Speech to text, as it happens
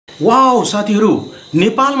Wow साथीहरु,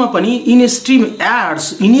 नेपालमा पनि इन स्ट्रीम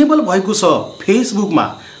एड्स इनेबल भएको छ फेसबुकमा।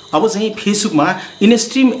 अब चाहिँ फेसबुकमा इन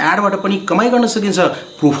स्ट्रीम एडबाट पनि कमाइ गर्न सकिन्छ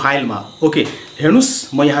प्रोफाइलमा। ओके,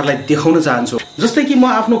 हेर्नुस् म यहाँहरुलाई देखाउन चाहन्छु। जस्तै कि म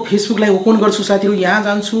आफ्नो फेसबुकलाई ओपन गर्छु साथीहरु, यहाँ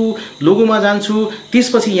जान्छु, लोगोमा जान्छु,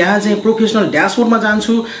 त्यसपछि यहाँ चाहिँ प्रोफेसनल ड्याशबोर्डमा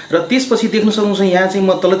जान्छु र त्यसपछि देख्न सक्नुहुन्छ यहाँ चाहिँ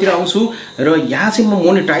म तलतिर आउँछु र यहाँ चाहिँ म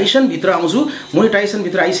मोनेटाइजेसन भित्र आउँछु। मोनेटाइजेसन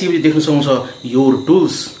भित्र आइसकेपछि देख्न सक्नुहुन्छ योर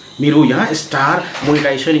टुल्स, मेरो यहाँ स्टार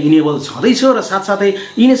मोनेटाइजेसन इनेबल छँदैछ र साथसाथै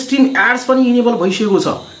इन स्ट्रीम एड्स पनि इनेबल भइसकेको छ।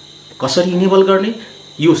 कसरी इनेबल गर्ने,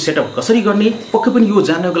 यो सेटअप कसरी गर्ने, पक्कै पनि यो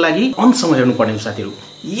जान्नको लागि अन्तसम्म हेर्नु पर्ने साथीहरु।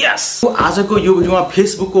 यस, आजको यो भिडियोमा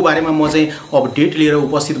फेसबुकको बारेमा म चाहिँ अपडेट लिएर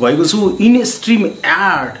उपस्थित भएको छु। इन स्ट्रीम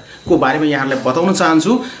एड को बारेमा यहाँहरुलाई बताउन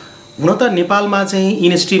चाहन्छु। हुन त नेपालमा चाहिँ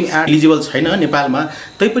इन स्ट्रीम एड एलिजिबल छैन नेपालमा,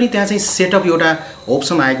 तैपनि त्यहाँ चाहिँ सेटअप एउटा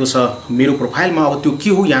अप्सन आएको छ मेरो प्रोफाइलमा। अब त्यो के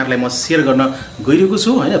हो यहाँहरुलाई म शेयर गर्न गइरहेको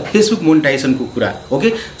छु हैन, फेसबुक मोनेटाइजेसनको कुरा।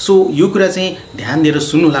 ओके, सो यो कुरा चाहिँ ध्यान दिएर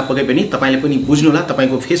सुन्नुहोला, पक्कै पनि तपाईले पनि बुझ्नुहोला,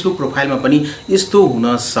 तपाईको फेसबुक प्रोफाइलमा पनि यस्तो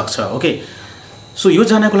हुन सक्छ। ओके, सो यो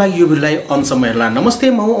जान्नको लागि यो भिडियोलाई अन्तसम्म हेर्ला। नमस्ते,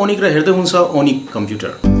 म हुँ अनिक र हेर्दै हुनुहुन्छ अनिक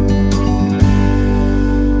कम्प्युटर।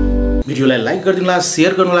 भिडियोलाई लाइक गरिदिनुला,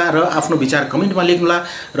 शेयर गर्नुला र आफ्नो विचार कमेन्टमा लेख्नुला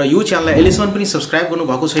र यो च्यानललाई अहिलेसम्म पनि सब्स्क्राइब गर्नु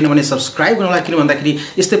भएको छैन भने सब्स्क्राइब गर्नुला, किन भन्दाखेरि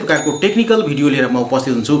यस्तै प्रकारको टेक्निकल भिडियो लिएर म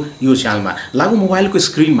उपस्थित हुन्छु यो च्यानलमा। लागु मोबाइलको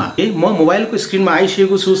स्क्रिनमा। म मोबाइलको स्क्रिनमा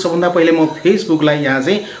आइसकेको छु। सबभन्दा पहिले म फेसबुकलाई यहाँ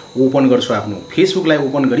चाहिँ ओपन गर्छु। आफ्नो फेसबुकलाई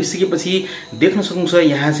ओपन गरिसकेपछि देख्न सक्नुहुन्छ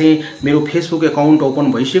यहाँ चाहिँ मेरो फेसबुक अकाउन्ट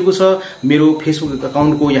ओपन भइसकेको छ। मेरो फेसबुक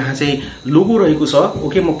अकाउन्टको यहाँ चाहिँ लोगो रहेको छ।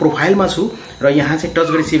 ओके, म प्रोफाइलमा छु र यहाँ चाहिँ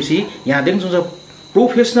टच गरिसकेपछि यहाँ देख्न सक्नुहुन्छ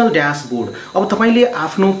प्रोफेसनल ड्याशबोर्ड। अब तपाईले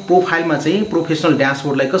आफ्नो प्रोफाइलमा चाहिँ प्रोफेसनल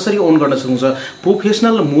ड्याशबोर्डलाई कसरी अन गर्न सक्नुहुन्छ,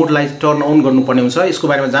 प्रोफेसनल मोडलाई टर्न अन गर्नुपर्ने हुन्छ। यसको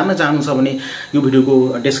बारेमा जान्न चाहनुहुन्छ भने यो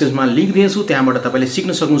भिडियोको डिस्क्रिप्सनमा लिंक दिन्छु, त्यहाँबाट तपाईले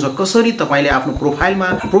सिक्न सक्नुहुन्छ कसरी तपाईले आफ्नो प्रोफाइलमा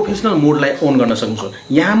प्रोफेसनल मोडलाई अन गर्न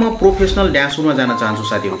सक्नुहुन्छ। यहाँ म प्रोफेसनल ड्याशबोर्डमा जान चाहन्छु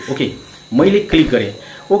साथीहरु। ओके, मैले क्लिक गरेँ।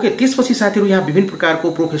 ओके, त्यसपछि साथीहरु यहाँ विभिन्न प्रकारको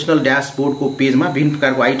प्रोफेसनल ड्याशबोर्डको पेजमा विभिन्न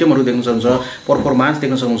प्रकारको आइटमहरु देख्न सक्नुहुन्छ, परफर्मेन्स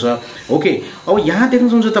देख्न सक्नुहुन्छ। ओके, अब यहाँ देख्न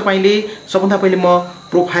सक्नुहुन्छ तपाईले सबभन्दा पहिले म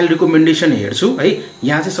प्रोफाइल रिकमेन्डेसन हेर्छु है।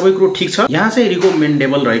 यहाँ चाहिँ सबै कुरो ठीक छ, यहाँ चाहिँ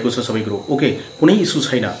रिकमेन्डेबल रहेको छ सबै कुरो। ओके, कुनै इस्यु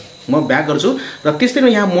छैन। म ब्याक गर्छु र त्यस्तै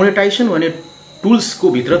यहाँ मोनेटाइजेसन भने टुल्स को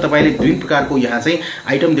भित्र तपाईले विभिन्न प्रकारको यहाँ चाहिँ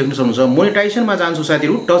आइटम देख्न सक्नुहुन्छ। मोनेटाइजेसनमा जान्छु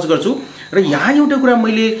साथीहरु, टच गर्छु र यहाँ एउटा कुरा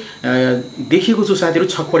मैले देखेको छु साथीहरु,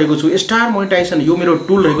 छक परेको छु। स्टार मोनेटाइजेसन यो मेरो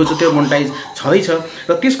टुल रहेको छ, त्यो मोनेटाइज छँदैछ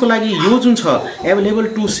र त्यसको लागि यो जुन छ अवेलेबल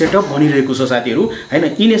टु सेटअप भनिरहेको छ साथीहरु हैन।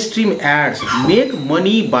 In stream AIDS make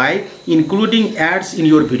money by including AIDS in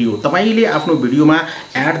your video. तपाईले आफ्नो भिडियोमा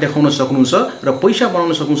एड देखाउन सक्नुहुन्छ र पैसा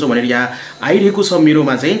बनाउन सक्नुहुन्छ भनेर यहाँ आइरहेको छ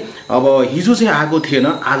मेरोमा चाहिँ। अब हिजो चाहिँ आएको थिएन,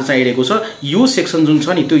 आज चाहिँ आइरहेको छ। यो सेक्सन जुन छ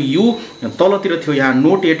नि त्यो यो तलतिर थियो, यहाँ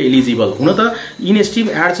नोट एट एलिजिबल। हुन त इन स्ट्रीम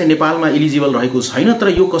एड चाहिँ नेपालमा एलिजिबल रहेको छैन, तर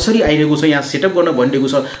यो कसरी आइरहेको छ यहाँ सेटअप गर्न भनिरहेको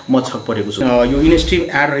छ, म छक परेको छु। यो इन स्ट्रीम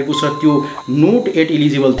एड रहेको छ, त्यो नोट एट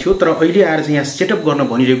एलिजिबल थियो, तर अहिले आएर चाहिँ यहाँ सेटअप गर्न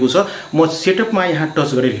भनिरहेको छ। म सेटअपमा यहाँ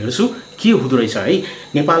टच गरेर हेर्छु के हुँदो रहेछ है,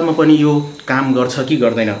 नेपालमा पनि यो काम गर्छ कि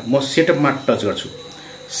गर्दैन। म सेटअपमा टच गर्छु।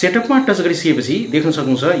 सेटअपमा टच गरिसकेपछि देख्न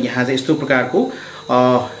सक्नुहुन्छ यहाँ चाहिँ यस्तो प्रकारको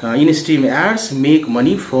in stream AIDS make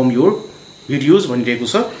money from your videos भनिरहेको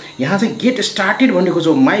छ। यहाँ चाहिँ गेट स्टार्टेड भनिरहेको छ।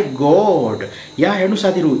 माई गॉड, यहाँ हेर्नु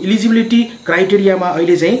साथीहरु, इलिजिबिलिटी क्राइटेरियामा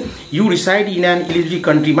अहिले चाहिँ you reside in an eligible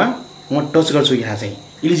कन्ट्रीमा म टच गर्छु। यहाँ चाहिँ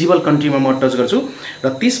एलिजिबल कन्ट्रीमा म टच गर्छु र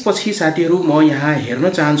त्यसपछि साथीहरु म यहाँ हेर्न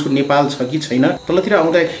चाहन्छु नेपाल छ कि छैन। तलतिर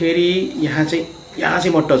आउँदाखेरि यहाँ चाहिँ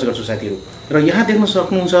म टच गर्छु साथीहरु र यहाँ देख्न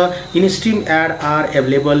सक्नुहुन्छ in stream add are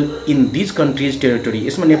available in this countries territory.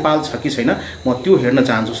 यसमा नेपाल छ कि छैन म त्यो हेर्न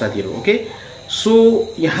चाहन्छु साथीहरु। ओके, सो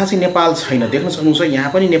यहाँ चाहिँ नेपाल छैन, देख्न सक्नुहुन्छ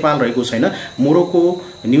यहाँ पनि नेपाल रहेको छैन। मोरोक्को,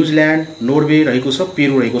 न्यूजील्यान्ड, नर्वे रहेको छ,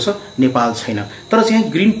 पेरु रहेको छ, नेपाल छैन। तर चाहिँ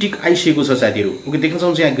यहाँ ग्रीन टिक आइसकेको छ साथीहरु। ओके, देख्न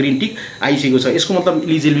सक्नुहुन्छ यहाँ ग्रीन टिक आइसकेको छ। यसको मतलब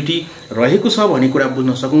इलिजिबिलिटी रहेको छ भन्ने कुरा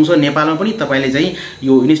बुझ्न सक्नुहुन्छ। नेपालमा पनि तपाईले चाहिँ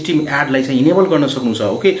यो इन स्ट्रीम एडलाई चाहिँ इनेबल गर्न सक्नुहुन्छ।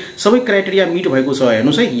 ओके, सबै क्राइटेरिया मिट भएको छ।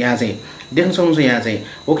 हेर्नुस् है, यहाँ चाहिँ देख्न सक्नुहुन्छ यहाँ चाहिँ।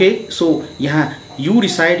 ओके, सो यहाँ you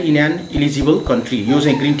reside in an eligible country, यो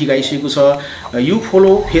चाहिँ ग्रीन टिक आइसकेको छ। You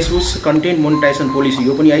follow Facebook content monetisation policy,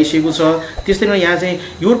 यो पनि आइसकेको छ। त्यस्तै यहाँ चाहिँ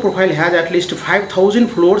योर प्रोफाइल ह्याज एटलिस्ट 5000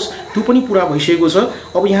 फलोवर्स, त्यो पनि पूरा भइसकेको छ।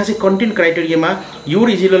 अब यहाँ चाहिँ content क्राइटेरियामा your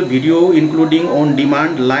original video including on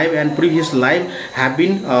demand live and previous live have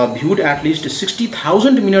been viewed at least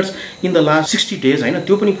 60,000 minutes in the last 60 days हैन,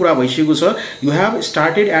 त्यो पनि पूरा भइसकेको छ। You have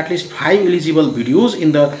started at least 5 eligible videos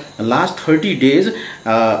in the last 30 days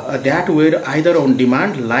that where either on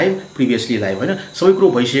demand live previously live हैन, सबै कुरो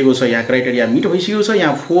भइसकेको छ। यहाँ क्राइटेरिया मिट भइसकेको छ।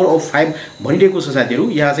 यहाँ 4 of 5 भनिरहेको छ साथीहरु।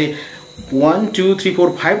 यहाँ चाहिँ 1 2 3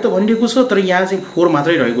 4 5 त भनिरहेको छ तर यहाँ चाहिँ 4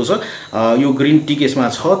 मात्रै रहेको छ यो ग्रीन टिक यसमा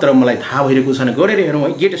छ तर मलाई थाहा भइरहेको छैन गरेर हेरौँ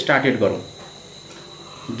है गेट स्टार्टेड गरौँ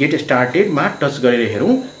गेट स्टार्टेडमा टच गरेर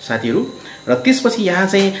हेरौँ साथीहरू र त्यसपछि यहाँ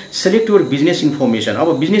चाहिँ सेलेक्ट योर बिजनेस इन्फर्मेसन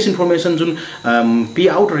अब बिजनेस इन्फर्मेसन जुन पे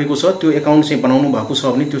आउट रहेको छ त्यो एकाउन्ट चाहिँ बनाउनु भएको छ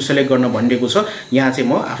भने त्यो सेलेक्ट गर्न भनिएको छ यहाँ चाहिँ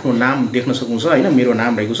म आफ्नो नाम देख्न सक्नुहुन्छ हैन मेरो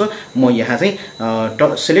नाम रहेको छ म यहाँ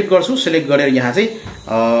चाहिँ सेलेक्ट गर्छु सेलेक्ट गरेर यहाँ चाहिँ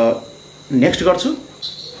नेक्स्ट गर्छु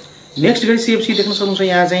नेक्स्ट गरी सीएफसी देख्न सक्नुहुन्छ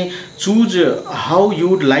यहाँ चाहिँ choose how you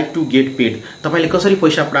would like to get paid तपाईले कसरी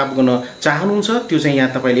पैसा प्राप्त गर्न चाहनुहुन्छ त्यो चाहिँ यहाँ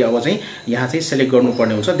तपाईले अब चाहिँ यहाँ चाहिँ सेलेक्ट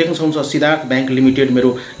गर्नुपर्ने हुन्छ देख्न सक्नुहुन्छ सिद्धार्थ बैंक लिमिटेड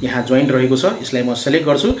मेरो यहाँ जोइन्ट रहेको छ यसलाई म सेलेक्ट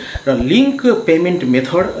गर्छु र लिंक पेमेन्ट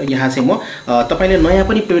मेथड यहाँ चाहिँ म तपाईले नयाँ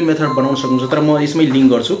पनि पेमेन्ट मेथड बनाउन सक्नुहुन्छ तर म यसमै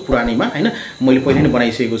लिंक गर्छु पुरानैमा हैन मैले पहिले नै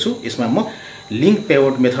बनाइसकेको छु यसमा म लिंक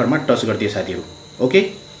पेआउट मेथडमा टच गर्दिए साथीहरु ओके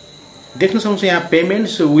देख्न सक्नुहुन्छ यहाँ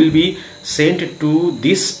payments will be saint to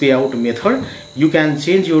this payout method you can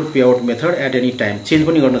change your payout method at any time change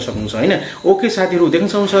पनि गर्न सक्नुहुन्छ हैन ओके साथीहरु देख्न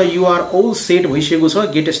सक्नुहुन्छ यु आर ऑल सेट भइसकेको छ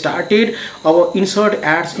गेट स्टार्टेड अब insert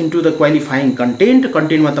AIDS into the qualifying content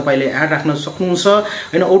कन्टेन्टमा तपाईले एड राख्न सक्नुहुन्छ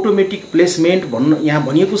हैन अटोमेटिक प्लेसमेन्ट भन्नु यहाँ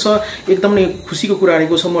भनिएको छ एकदमै खुसीको कुरा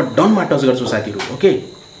रहेको छ म डनमा टच गर्छु साथीहरु ओके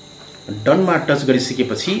डनमा टच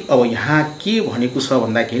गरिसकेपछि अब यहाँ के भनेको छ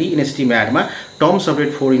भन्दाखेरि instream एडमा terms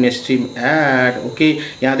update for instream add okay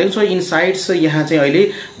यहाँ देख्नुहुन्छ इनसाइट्स यहाँ चाहिँ अहिले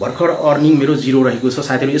भर्खर अर्निङ मेरो 0 रहेको छ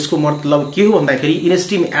साथीहरु यसको मतलब के हो भन्दाखेरि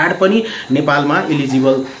इनस्ट्रीम एड पनि नेपालमा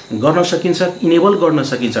एलिजिबल गर्न सकिन्छ इनेबल गर्न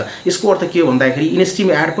सकिन्छ यसको अर्थ के हो भन्दाखेरि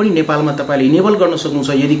इनस्ट्रीम एड पनि नेपालमा तपाईले इनेबल गर्न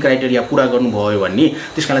सक्नुहुन्छ यदि क्राइटेरिया पूरा गर्नुभयो भने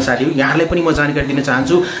त्यसकारण साथीहरु यहाँलाई पनि म जानकारी दिन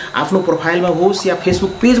चाहन्छु आफ्नो प्रोफाइलमा होस् या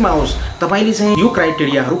फेसबुक पेजमा होस् तपाईले चाहिँ यो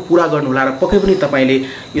क्राइटेरियाहरु पूरा गर्नुहोला र पक्कै पनि तपाईले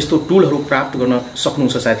यस्तो टुलहरु प्राप्त गर्न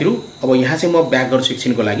सक्नुहुन्छ साथीहरु अब यहाँ चाहिँ म ब्याक गर्छु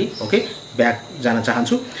एकछिनको लागि ओके ब्याक जान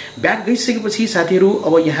चाहन्छु ब्याक गइसकेपछि साथीहरु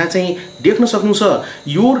अब यहाँ चाहिँ देख्न सक्नुहुन्छ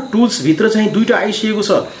योर टुल्स भित्र चाहिँ दुईटा आइसकेको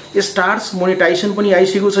छ स्टार्स मोनेटाइजेसन पनि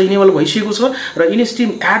आइसकेको छ इनेबल भइसकेको छ र इनस्ट्रीम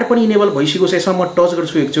एड पनि इनेबल भइसकेको छ यसमा म टच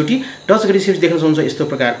गर्छु एकचोटी टच गरिसकेपछि देख्न सक्नुहुन्छ यस्तो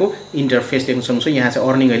प्रकारको इन्टरफेस देख्न सक्नुहुन्छ यहाँ चाहिँ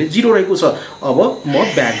अर्निङ अहिले 0 रहेको छ अब म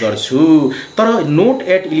ब्याक गर्छु तर नोट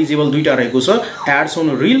एट एलिजिबल दुईटा रहेको छ एड्स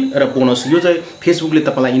अन रिल र बोनस यो चाहिँ फेसबुकले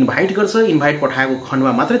तपाईलाई इन्भाइट गर्छ इन्भाइट पठाएको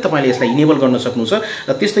खण्डमा मात्रै तपाईले यसलाई इनेबल गर्न सक्नुहुन्छ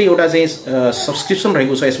र त्यस्तै एउटा चाहिँ सब्स्क्रिप्सन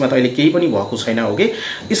रहेको छ यसमा त अहिले केही पनि भएको छैन ओके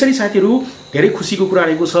यसरी साथीहरु धेरै खुसीको कुरा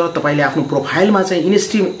रहेको छ तपाईले आफ्नो प्रोफाइलमा चाहिँ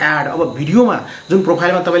इनस्ट्रीम एड अब भिडियोमा जुन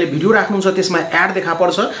प्रोफाइलमा तपाईले भिडियो राख्नुहुन्छ त्यसमा एड देखा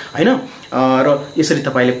पर्छ हैन र यसरी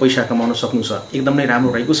तपाईले पैसा कमाउन सक्नुहुन्छ एकदमै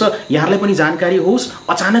राम्रो रहेको छ यहाँलाई पनि जानकारी होस्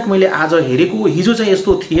अचानक मैले आज हेरेको हिजो चाहिँ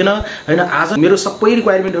यस्तो थिएन हैन आज मेरो सबै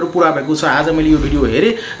रिक्वायरमेन्टहरु पूरा भएको छ आज मैले यो भिडियो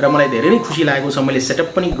हेरे र मलाई धेरै नै खुसी लागेको छ मैले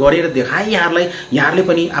सेटअप पनि गरेर देखाए यहाँले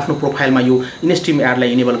पनि आफ्नो प्रोफाइलमा यो इनस्ट्रीम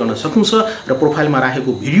एडलाई इनेबल गर्न सक्नुहुन्छ र प्रोफाइलमा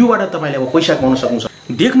राखेको भिडियोबाट तपाईले अब पैसा कमाउन सक्नुहुन्छ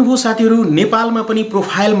देख्नुभयो साथीहरु नेपालमा पनि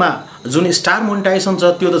प्रोफाइलमा जुन स्टार मोनेटाइजेसन छ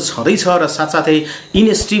त्यो त छदै छ र साथसाथै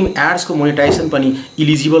इन स्ट्रीम एड्स को मोनेटाइजेसन पनि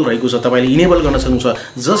एलिजिबल रहेको छ तपाईले इनेबल गर्न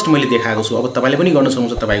सक्नुहुन्छ जस्ट मैले देखाएको छु अब तपाईले पनि गर्न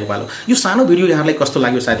सक्नुहुन्छ तपाईको पालो यो सानो भिडियो यहाँलाई कस्तो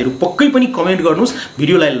लाग्यो साथीहरु पक्कै पनि कमेन्ट गर्नुस्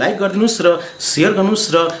भिडियोलाई लाइक गरिदिनुस् र शेयर गर्नुस्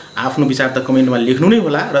र आफ्नो विचार त कमेन्टमा लेख्नु नै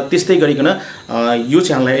होला र त्यस्तै गरिकन यो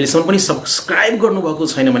च्यानललाई अहिलेसम्म पनि सब्स्क्राइब गर्नुभएको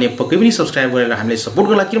छैन भने पक्कै पनि सब्स्क्राइब गरेर हामीलाई सपोर्ट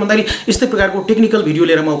गर्न किन भन्दाखेरि यस्तै प्रकारको टेक्निकल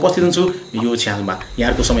भिडियो लिएर म उपस्थित हुन्छु यो च्यानलमा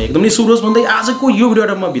यहाँको समय एकदमै शुभ होस् भन्दै आजको यो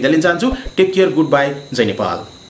भिडियोबाट म बिदा लिन चाहन्छु take care good by Jay Nepal.